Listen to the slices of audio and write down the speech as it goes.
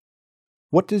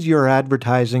What does your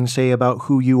advertising say about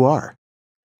who you are?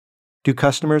 Do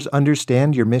customers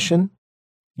understand your mission?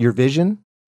 Your vision?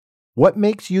 What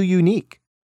makes you unique?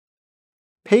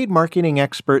 Paid marketing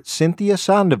expert Cynthia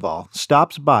Sandoval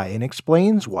stops by and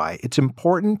explains why it's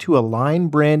important to align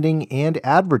branding and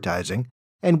advertising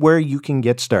and where you can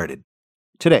get started.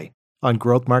 Today on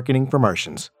Growth Marketing for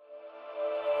Martians.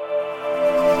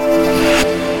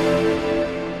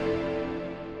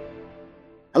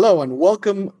 Hello and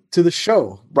welcome to the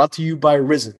show, brought to you by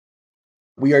Risen.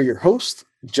 We are your hosts,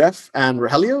 Jeff and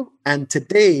Rogelio, and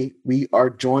today we are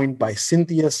joined by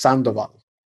Cynthia Sandoval.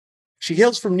 She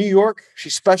hails from New York. She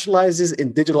specializes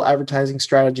in digital advertising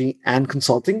strategy and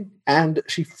consulting, and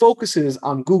she focuses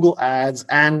on Google Ads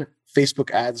and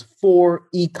Facebook ads for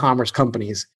e-commerce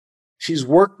companies. She's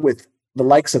worked with the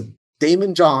likes of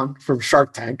Daymond John from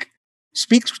Shark Tank,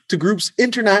 speaks to groups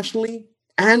internationally,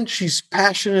 and she's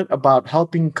passionate about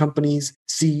helping companies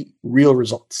see real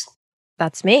results.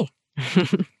 That's me.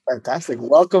 Fantastic.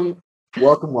 Welcome.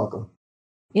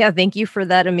 Yeah, thank you for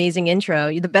that amazing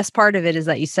intro. The best part of it is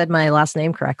that you said my last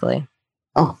name correctly.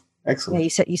 Oh, excellent.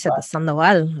 Yeah, you said the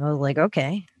Sandoval. I was like,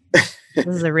 okay, this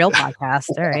is a real podcast.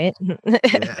 All right.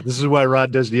 Yeah, this is why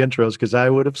Rod does the intros, because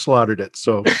I would have slaughtered it.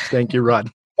 So thank you,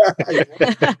 Rod.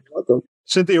 Welcome.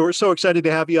 Cynthia, we're so excited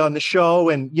to have you on the show.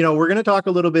 And, we're going to talk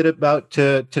a little bit about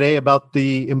today about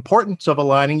the importance of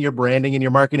aligning your branding and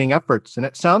your marketing efforts. And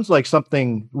it sounds like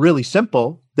something really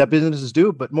simple that businesses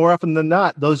do, but more often than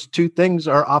not, those two things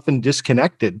are often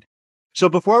disconnected. So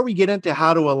before we get into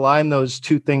how to align those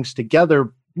two things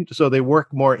together so they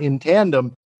work more in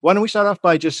tandem, why don't we start off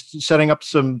by just setting up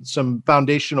some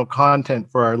foundational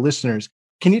content for our listeners?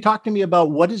 Can you talk to me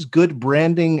about what does good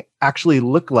branding actually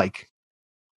look like?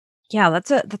 Yeah,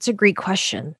 that's a great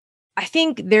question. I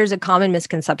think there's a common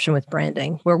misconception with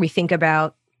branding where we think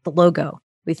about the logo.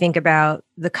 We think about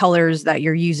the colors that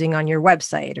you're using on your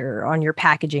website or on your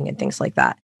packaging and things like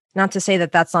that. Not to say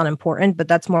that that's not important, but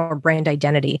that's more brand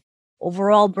identity.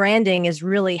 Overall branding is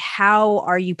really how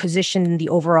are you positioned in the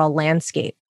overall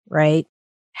landscape, right?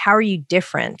 How are you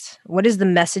different? What is the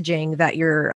messaging that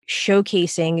you're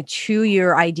showcasing to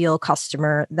your ideal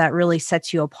customer that really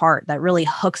sets you apart, that really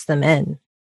hooks them in?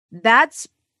 That's,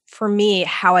 for me,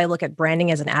 how I look at branding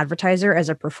as an advertiser, as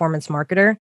a performance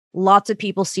marketer. Lots of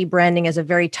people see branding as a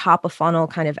very top of funnel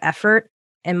kind of effort.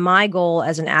 And my goal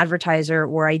as an advertiser,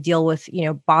 where I deal with,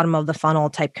 bottom of the funnel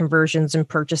type conversions and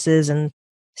purchases and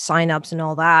signups and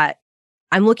all that,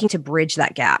 I'm looking to bridge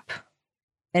that gap.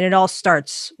 And it all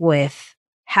starts with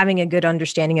having a good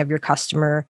understanding of your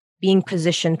customer, being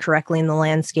positioned correctly in the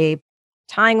landscape,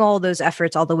 tying all those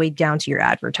efforts all the way down to your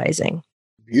advertising.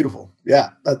 Beautiful. Yeah,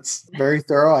 that's very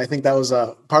thorough. I think that was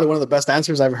probably one of the best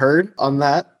answers I've heard on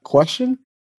that question.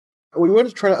 We want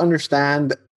to try to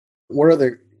understand what are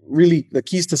the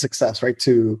keys to success, right?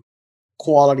 To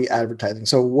quality advertising.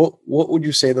 So what would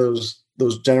you say those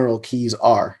general keys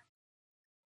are?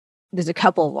 There's a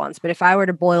couple of ones, but if I were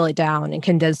to boil it down and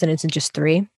condense it into just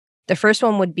three, the first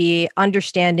one would be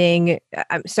understanding.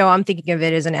 So I'm thinking of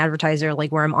it as an advertiser,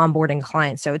 like where I'm onboarding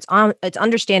clients. So it's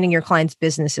understanding your client's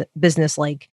business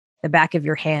like the back of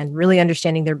your hand, really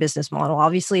understanding their business model.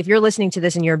 Obviously, if you're listening to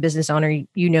this and you're a business owner,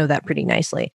 you know that pretty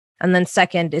nicely. And then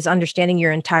second is understanding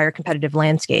your entire competitive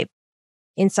landscape,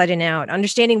 inside and out,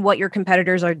 understanding what your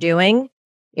competitors are doing,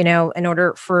 in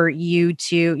order for you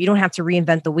don't have to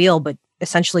reinvent the wheel, but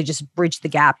essentially just bridge the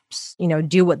gaps,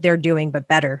 do what they're doing, but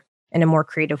better in a more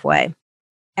creative way.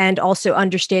 And also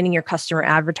understanding your customer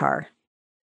avatar.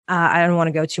 I don't want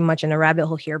to go too much in a rabbit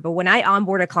hole here, but when I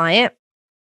onboard a client,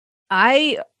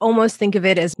 I almost think of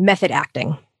it as method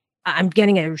acting. I'm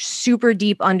getting a super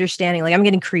deep understanding, like I'm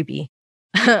getting creepy,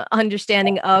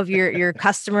 understanding of your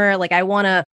customer. Like I want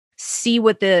to see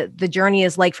what the journey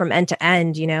is like from end to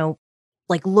end,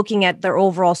 like looking at their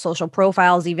overall social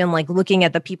profiles, even like looking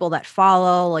at the people that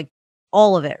follow, like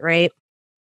all of it, right?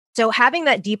 So having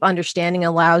that deep understanding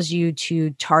allows you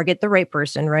to target the right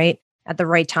person, right? At the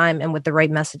right time and with the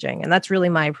right messaging. And that's really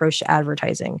my approach to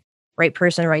advertising. Right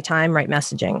person, right time, right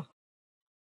messaging.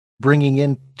 Bringing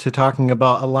in to talking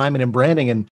about alignment and branding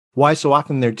and why so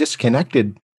often they're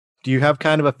disconnected. Do you have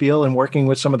kind of a feel in working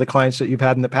with some of the clients that you've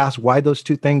had in the past, why those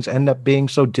two things end up being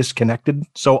so disconnected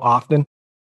so often?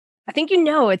 I think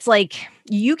it's like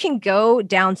you can go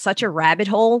down such a rabbit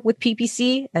hole with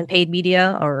PPC and paid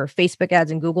media or Facebook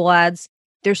ads and Google ads.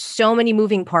 There's so many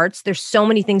moving parts. There's so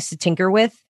many things to tinker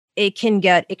with. It can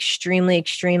get extremely,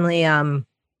 extremely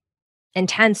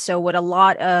intense. So what a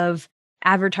lot of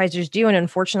advertisers do, and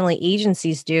unfortunately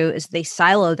agencies do, is they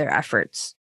silo their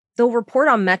efforts. They'll report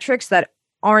on metrics that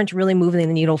aren't really moving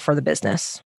the needle for the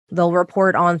business. They'll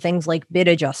report on things like bid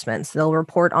adjustments. They'll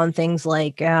report on things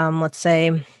like, let's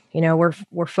say,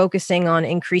 we're focusing on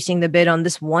increasing the bid on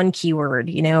this one keyword,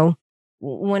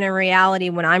 when in reality,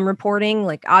 when I'm reporting,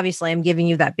 like obviously I'm giving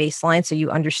you that baseline so you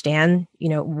understand,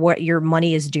 what your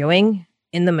money is doing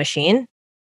in the machine.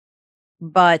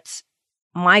 But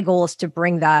my goal is to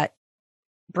bring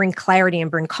clarity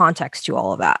and bring context to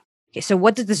all of that. Okay, so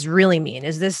what does this really mean?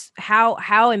 Is this how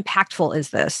impactful is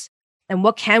this? And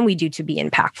what can we do to be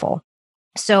impactful?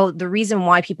 So the reason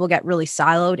why people get really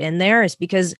siloed in there is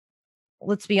because,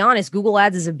 let's be honest, Google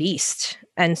Ads is a beast.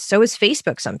 And so is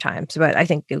Facebook sometimes. But I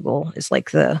think Google is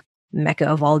like the mecca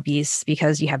of all beasts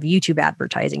because you have YouTube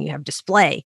advertising, you have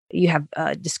display, you have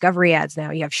discovery ads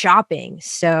now, you have shopping.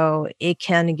 So it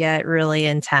can get really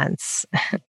intense.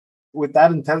 With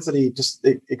that intensity, just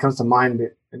it comes to mind,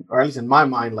 or at least in my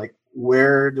mind, like,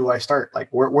 where do I start? Like,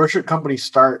 where should companies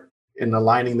start in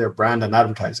aligning their brand and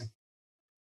advertising?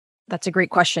 That's a great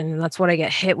question. And that's what I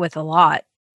get hit with a lot.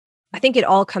 I think it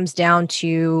all comes down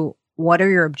to what are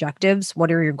your objectives?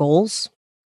 What are your goals?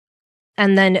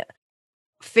 And then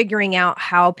figuring out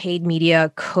how paid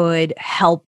media could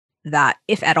help that,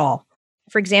 if at all.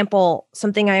 For example,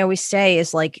 something I always say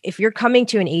is like, if you're coming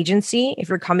to an agency, if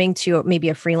you're coming to maybe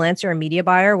a freelancer, a media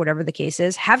buyer, whatever the case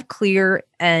is, have clear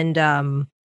and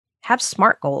have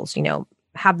smart goals,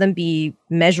 have them be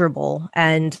measurable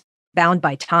and bound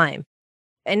by time.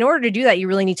 In order to do that, you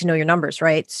really need to know your numbers,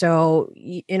 right? So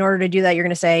in order to do that, you're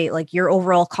going to say like your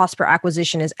overall cost per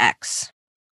acquisition is X.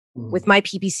 With my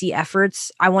PPC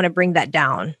efforts, I want to bring that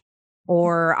down,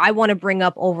 or I want to bring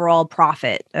up overall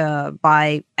profit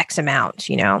by X amount,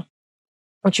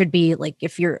 which would be like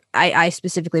I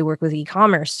specifically work with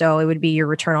e-commerce. So it would be your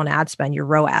return on ad spend, your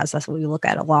ROAS. That's what we look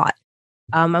at a lot.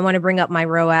 I want to bring up my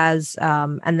ROAS.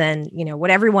 And then, what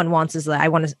everyone wants is that I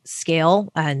want to scale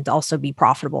and also be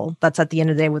profitable. That's at the end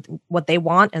of the day with what they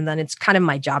want. And then it's kind of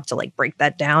my job to like break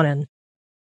that down and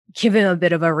give them a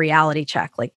bit of a reality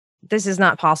check. Like, this is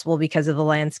not possible because of the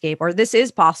landscape, or this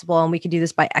is possible and we can do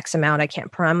this by X amount. I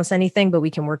can't promise anything, but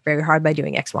we can work very hard by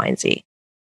doing X, Y, and Z.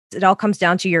 It all comes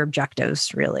down to your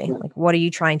objectives, really. Like, what are you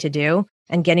trying to do?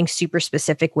 And getting super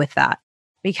specific with that.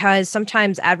 Because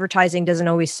sometimes advertising doesn't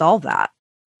always solve that.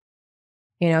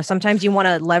 Sometimes you want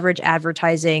to leverage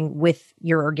advertising with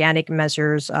your organic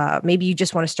measures. Maybe you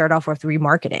just want to start off with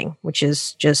remarketing, which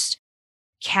is just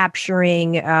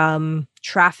capturing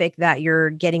traffic that you're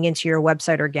getting into your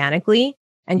website organically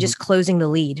and just closing the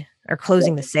lead or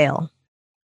closing the sale.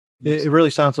 It really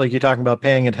sounds like you're talking about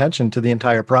paying attention to the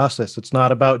entire process. It's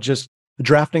not about just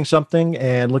drafting something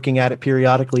and looking at it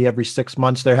periodically every 6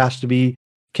 months. There has to be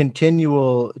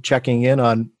continual checking in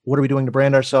on what are we doing to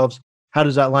brand ourselves? How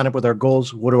does that line up with our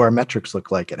goals? What do our metrics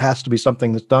look like? It has to be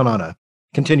something that's done on a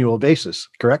continual basis,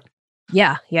 correct?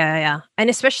 Yeah. And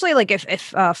especially like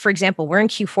if for example, we're in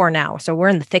Q4 now, so we're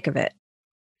in the thick of it.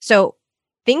 So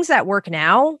things that work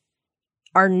now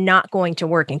are not going to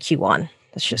work in Q1.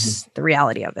 That's just the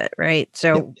reality of it, right?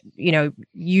 So,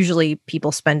 usually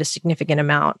people spend a significant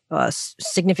amount,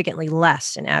 significantly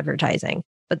less in advertising,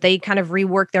 but they kind of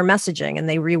rework their messaging and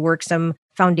they rework some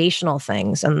foundational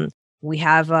things. And we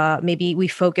have maybe we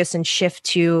focus and shift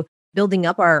to building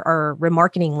up our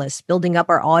remarketing list, building up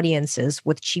our audiences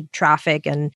with cheap traffic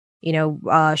and,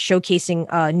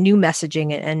 showcasing new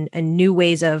messaging and new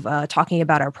ways of talking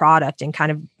about our product and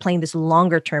kind of playing this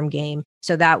longer term game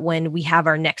so that when we have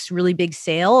our next really big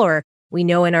sale or we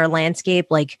know in our landscape,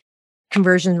 like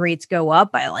conversion rates go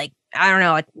up by like, I don't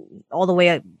know, all the way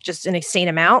up just an insane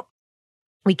amount,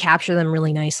 we capture them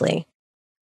really nicely.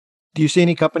 Do you see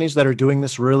any companies that are doing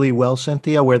this really well,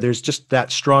 Cynthia, where there's just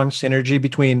that strong synergy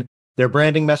between their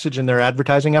branding message and their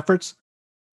advertising efforts?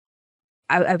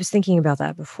 I was thinking about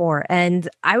that before. And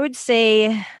I would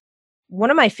say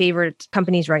one of my favorite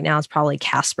companies right now is probably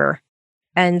Casper.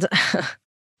 And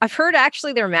I've heard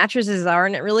actually their mattresses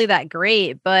aren't really that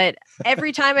great, but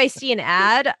every time I see an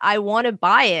ad, I want to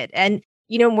buy it. And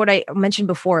what I mentioned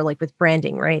before, like with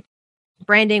branding, right?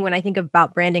 Branding, when I think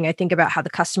about branding, I think about how the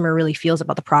customer really feels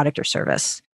about the product or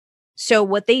service. So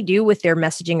what they do with their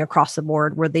messaging across the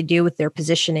board, what they do with their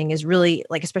positioning is really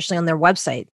like, especially on their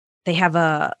website, they have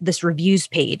this reviews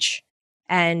page.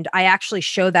 And I actually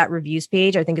show that reviews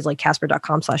page. I think it's like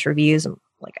casper.com/reviews.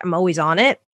 I'm always on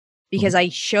it because I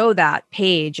show that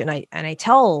page and I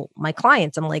tell my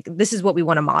clients, I'm like, this is what we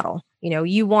want to model.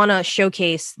 You want to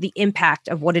showcase the impact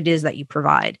of what it is that you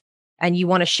provide. And you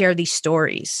want to share these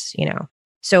stories,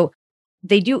 So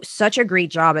they do such a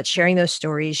great job at sharing those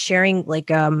stories, sharing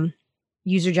like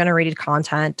user-generated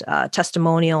content,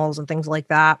 testimonials and things like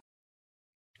that.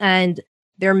 And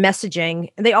their messaging,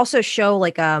 and they also show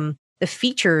like the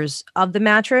features of the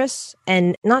mattress,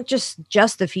 and not just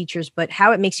the features, but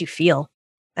how it makes you feel.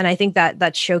 And I think that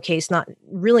that's showcased not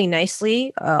really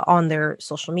nicely on their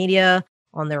social media,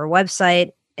 on their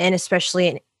website, and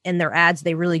especially in their ads.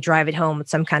 They really drive it home with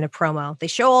some kind of promo. They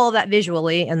show all of that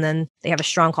visually, and then they have a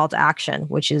strong call to action,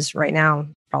 which is right now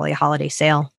probably a holiday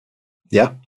sale.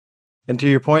 Yeah. And to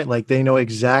your point, like they know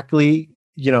exactly,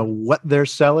 what they're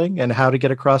selling and how to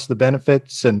get across the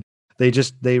benefits. And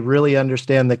they really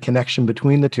understand the connection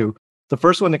between the two. The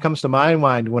first one that comes to my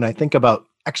mind when I think about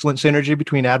excellent synergy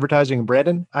between advertising and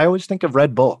branding, I always think of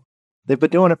Red Bull. They've been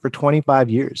doing it for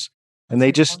 25 years and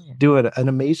they just do an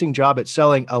amazing job at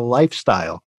selling a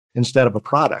lifestyle instead of a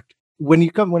product. When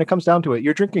it comes down to it,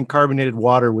 you're drinking carbonated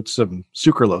water with some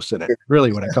sucralose in it.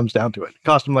 Really, when it comes down to it,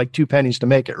 cost them like 2 pennies to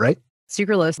make it, right?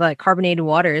 Sucralose, like carbonated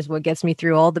water, is what gets me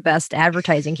through all the best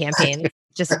advertising campaigns.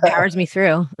 Just powers me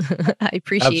through. I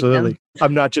appreciate Absolutely. them.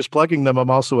 I'm not just plugging them. I'm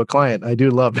also a client. I do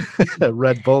love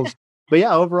Red Bulls. But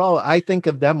yeah, overall, I think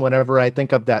of them whenever I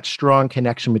think of that strong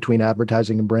connection between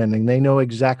advertising and branding. They know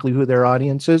exactly who their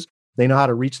audience is. They know how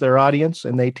to reach their audience,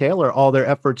 and they tailor all their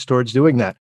efforts towards doing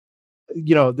that.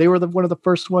 They were one of the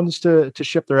first ones to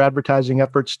shift their advertising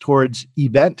efforts towards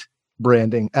event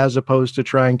branding as opposed to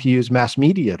trying to use mass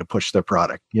media to push their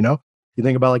product. You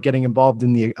think about like getting involved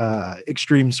in the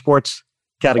extreme sports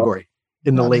category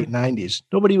in the late 90s.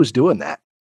 Nobody was doing that.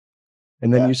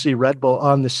 And then you see Red Bull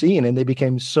on the scene and they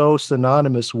became so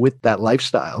synonymous with that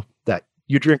lifestyle that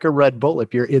you drink a Red Bull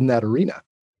if you're in that arena.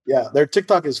 Yeah, their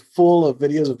TikTok is full of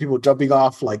videos of people jumping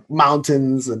off like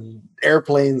mountains and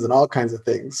airplanes and all kinds of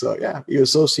things. So yeah, you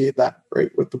associate that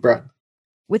right with the brand.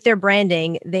 With their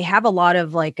branding, they have a lot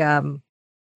of like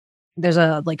there's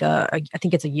I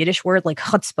think it's a Yiddish word, like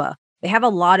chutzpah. They have a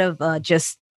lot of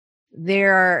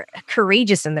they're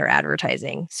courageous in their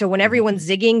advertising. So when everyone's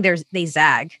zigging, they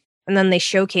zag. And then they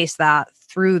showcase that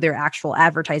through their actual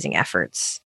advertising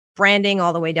efforts, branding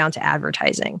all the way down to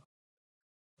advertising.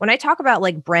 When I talk about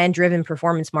like brand-driven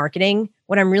performance marketing,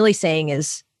 what I'm really saying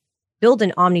is build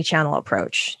an omni-channel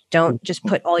approach. Don't just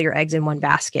put all your eggs in one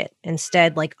basket.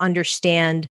 Instead, like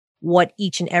understand what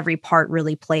each and every part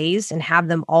really plays and have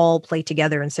them all play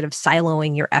together instead of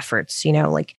siloing your efforts.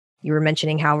 Like you were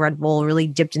mentioning how Red Bull really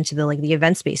dipped into the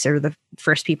event space. They were the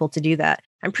first people to do that.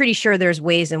 I'm pretty sure there's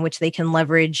ways in which they can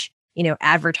leverage,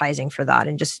 advertising for that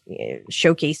and just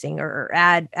showcasing or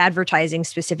advertising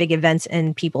specific events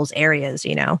in people's areas,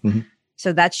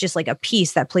 So that's just like a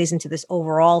piece that plays into this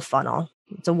overall funnel.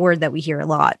 It's a word that we hear a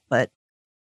lot, but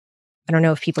I don't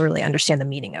know if people really understand the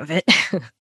meaning of it.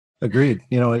 Agreed.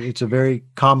 It's a very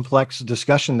complex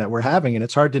discussion that we're having, and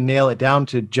it's hard to nail it down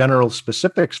to general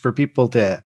specifics for people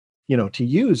to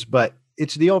use, but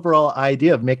it's the overall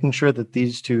idea of making sure that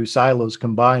these two silos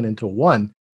combine into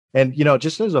one. And,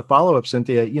 just as a follow-up,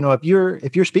 Cynthia,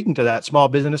 if you're speaking to that small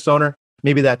business owner,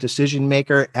 maybe that decision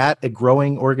maker at a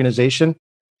growing organization,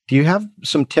 do you have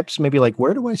some tips, maybe like,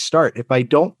 where do I start if I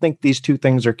don't think these two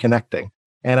things are connecting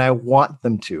and I want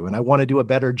them to, and I want to do a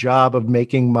better job of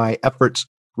making my efforts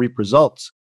reap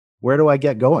results? Where do I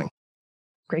get going?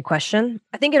 Great question.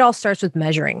 I think it all starts with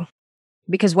measuring,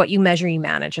 because what you measure, you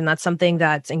manage. And that's something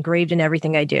that's engraved in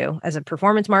everything I do. As a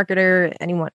performance marketer,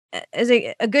 anyone, as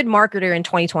a good marketer in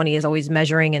 2020 is always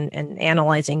measuring and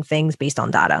analyzing things based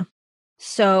on data.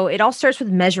 So it all starts with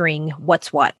measuring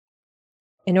what's what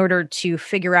in order to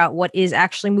figure out what is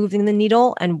actually moving the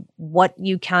needle and what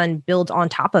you can build on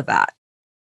top of that.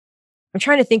 I'm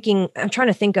trying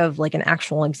to think of like an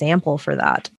actual example for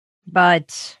that,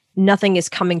 but nothing is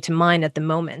coming to mind at the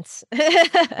moment.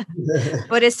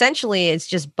 But essentially, it's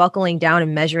just buckling down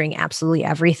and measuring absolutely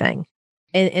everything.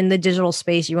 In the digital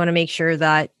space, you want to make sure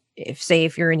that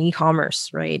if you're in e-commerce,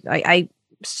 right? I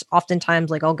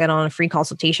oftentimes I'll get on a free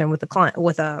consultation with a client,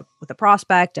 with a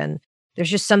prospect, and there's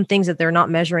just some things that they're not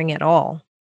measuring at all.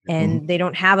 And they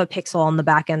don't have a pixel on the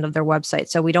back end of their website.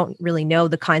 So we don't really know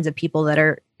the kinds of people that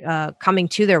are coming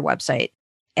to their website.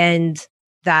 And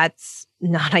that's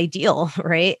not ideal,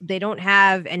 right? They don't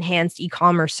have enhanced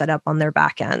e-commerce set up on their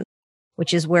back end,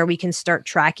 which is where we can start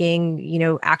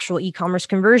tracking, actual e-commerce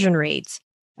conversion rates.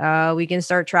 We can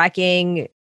start tracking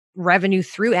revenue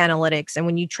through analytics. And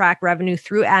when you track revenue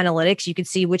through analytics, you can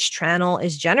see which channel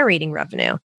is generating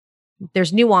revenue.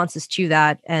 There's nuances to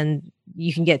that. And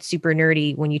you can get super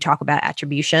nerdy when you talk about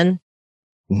attribution,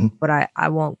 but I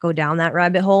won't go down that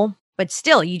rabbit hole. But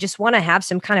still, you just want to have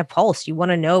some kind of pulse. You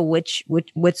want to know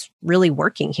what's really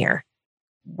working here.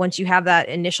 Once you have that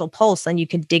initial pulse, then you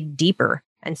can dig deeper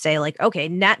and say okay,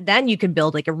 then you can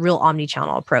build a real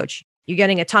omni-channel approach. You're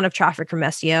getting a ton of traffic from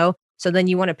SEO. So then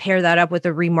you want to pair that up with a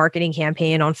remarketing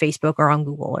campaign on Facebook or on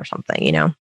Google or something,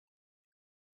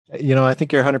 I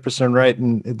think you're 100% right.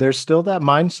 And there's still that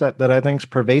mindset that I think is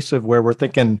pervasive where we're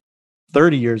thinking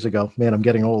 30 years ago, man, I'm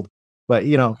getting old. But,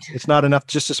 it's not enough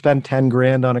just to spend 10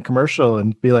 grand on a commercial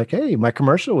and be like, hey, my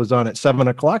commercial was on at 7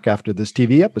 o'clock after this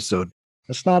TV episode.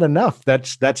 That's not enough.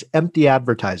 That's empty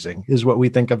advertising is what we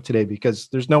think of today because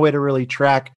there's no way to really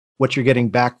track what you're getting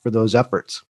back for those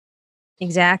efforts.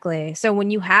 Exactly. So when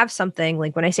you have something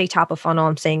like when I say top of funnel,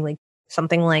 I'm saying like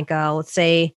something like, let's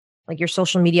say like your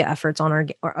social media efforts on or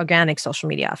organic social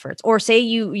media efforts, or say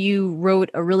you wrote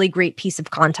a really great piece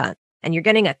of content and you're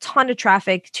getting a ton of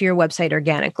traffic to your website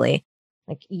organically.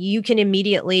 Like you can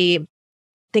immediately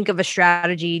think of a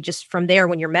strategy just from there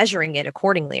when you're measuring it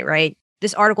accordingly, right?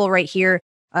 This article right here,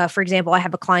 for example, I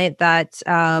have a client that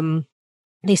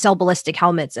they sell ballistic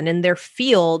helmets, and in their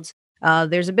field,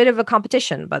 there's a bit of a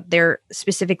competition, but they're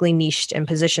specifically niched and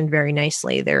positioned very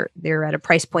nicely. They're at a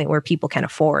price point where people can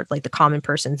afford, like the common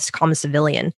person, this common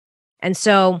civilian. And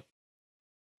so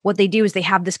what they do is they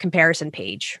have this comparison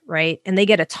page, right? And they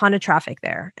get a ton of traffic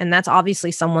there. And that's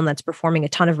obviously someone that's performing a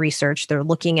ton of research. They're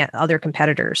looking at other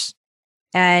competitors.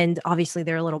 And obviously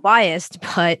they're a little biased,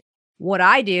 but what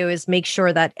I do is make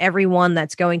sure that everyone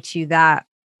that's going to that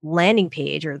landing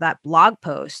page or that blog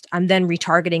post, I'm then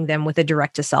retargeting them with a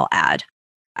direct to sell ad.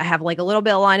 I have like a little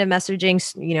bit of line of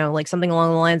messaging, like something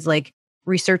along the lines like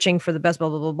researching for the best blah,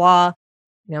 blah, blah, blah.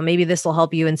 Maybe this will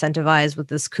help you incentivize with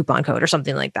this coupon code or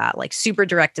something like that, like super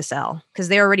direct to sell because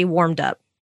they're already warmed up.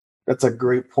 That's a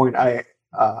great point.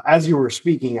 As you were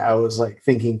speaking, I was like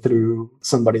thinking through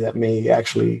somebody that may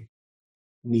actually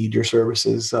need your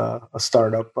services, a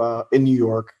startup in New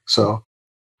York. So,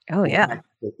 oh yeah,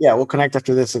 we'll connect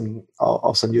after this, and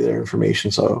I'll send you their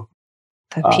information. So,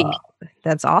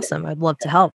 that's awesome. I'd love to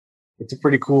help. It's a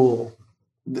pretty cool.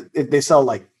 They sell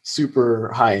like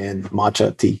super high end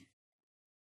matcha tea.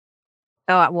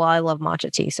 Oh well, I love matcha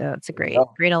tea, so it's a great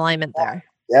alignment there.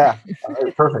 Yeah,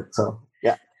 perfect. So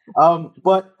yeah,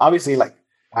 but obviously, like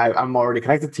I'm already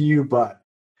connected to you. But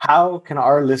how can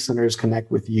our listeners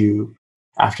connect with you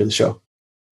after the show?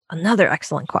 Another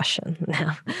excellent question.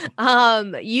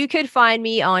 You could find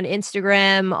me on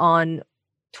Instagram, on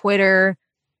Twitter,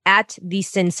 at the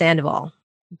Sin Sandoval.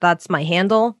 That's my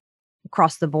handle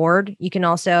across the board. You can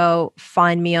also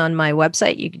find me on my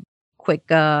website. You can quick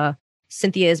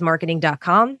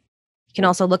cynthiaismarketing.com. You can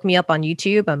also look me up on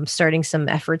YouTube. I'm starting some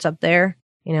efforts up there,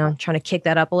 trying to kick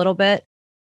that up a little bit.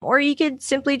 Or you could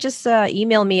simply just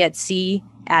email me at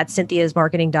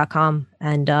c@cynthiaismarketing.com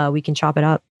and we can chop it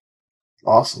up.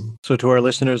 Awesome. So to our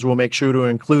listeners, we'll make sure to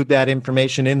include that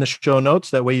information in the show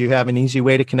notes. That way you have an easy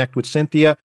way to connect with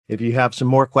Cynthia. If you have some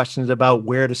more questions about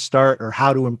where to start or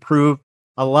how to improve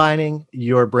aligning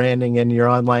your branding and your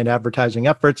online advertising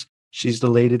efforts, she's the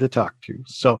lady to talk to.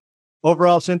 So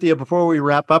overall, Cynthia, before we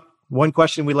wrap up, one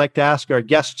question we like to ask our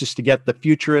guests just to get the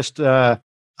futurist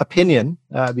opinion,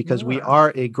 because we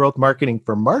are a growth marketing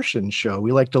for Martian show.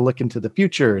 We like to look into the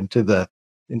future, into the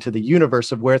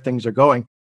universe of where things are going.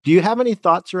 Do you have any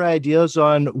thoughts or ideas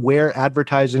on where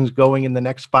advertising is going in the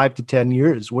next 5 to 10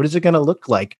 years? What is it going to look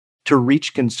like to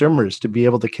reach consumers, to be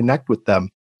able to connect with them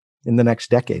in the next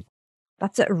decade?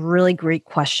 That's a really great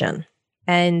question.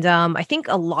 And I think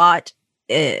a lot,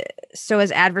 so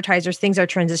as advertisers, things are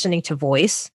transitioning to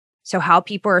voice. So how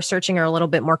people are searching are a little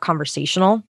bit more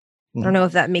conversational. I don't know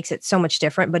if that makes it so much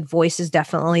different, but voice is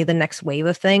definitely the next wave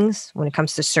of things when it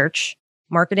comes to search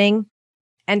marketing.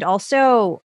 And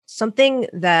also something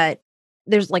that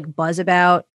there's like buzz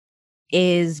about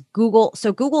is Google.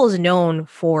 So Google is known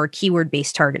for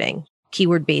keyword-based targeting,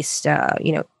 keyword-based,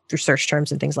 through search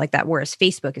terms and things like that, whereas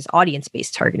Facebook is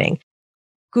audience-based targeting.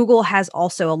 Google has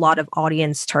also a lot of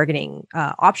audience targeting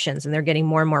options, and they're getting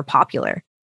more and more popular.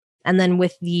 And then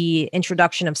with the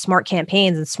introduction of smart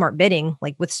campaigns and smart bidding,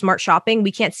 like with smart shopping,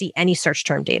 we can't see any search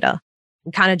term data.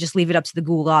 We kind of just leave it up to the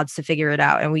Google gods to figure it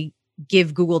out. And we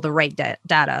give Google the right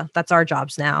data. That's our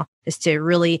jobs now, is to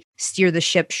really steer the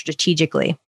ship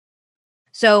strategically.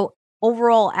 So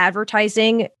overall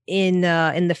advertising in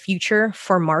the future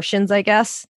for Martians, I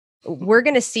guess, we're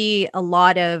going to see a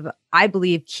lot of, I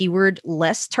believe,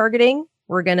 keyword-less targeting.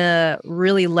 We're going to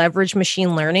really leverage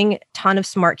machine learning, a ton of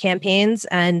smart campaigns,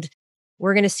 and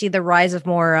we're going to see the rise of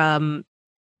more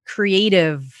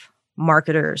creative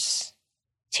marketers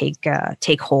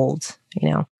take hold.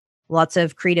 Lots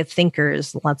of creative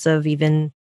thinkers, lots of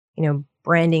even,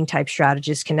 branding type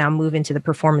strategists can now move into the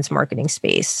performance marketing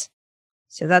space.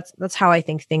 So that's how I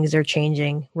think things are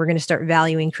changing. We're going to start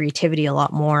valuing creativity a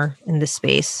lot more in this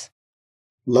space.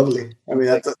 Lovely. I mean,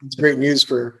 that's great news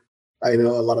for, I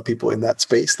know, a lot of people in that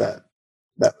space that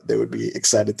they would be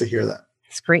excited to hear that.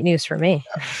 It's great news for me.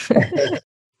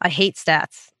 I hate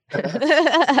stats.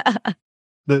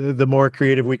 The more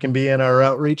creative we can be in our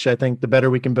outreach, I think the better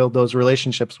we can build those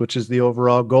relationships, which is the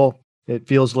overall goal. It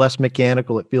feels less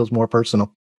mechanical. It feels more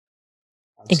personal.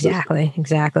 Exactly.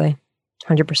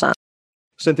 100%.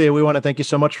 Cynthia, we want to thank you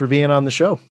so much for being on the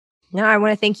show. No, I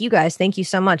want to thank you guys. Thank you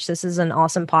so much. This is an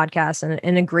awesome podcast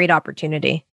and a great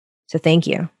opportunity. So thank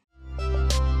you.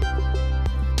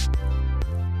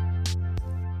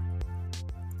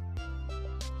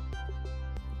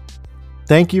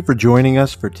 Thank you for joining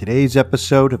us for today's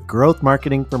episode of Growth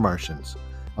Marketing for Martians,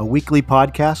 a weekly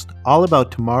podcast all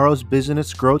about tomorrow's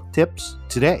business growth tips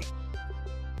today.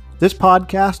 This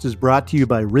podcast is brought to you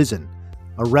by Risen,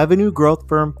 a revenue growth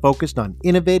firm focused on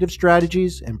innovative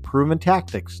strategies and proven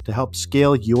tactics to help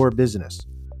scale your business.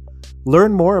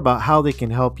 Learn more about how they can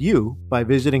help you by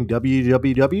visiting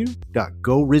www.gorisen.com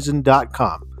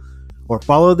or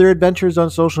follow their adventures on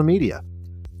social media.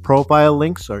 Profile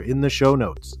links are in the show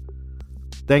notes.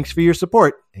 Thanks for your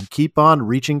support and keep on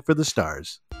reaching for the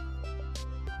stars.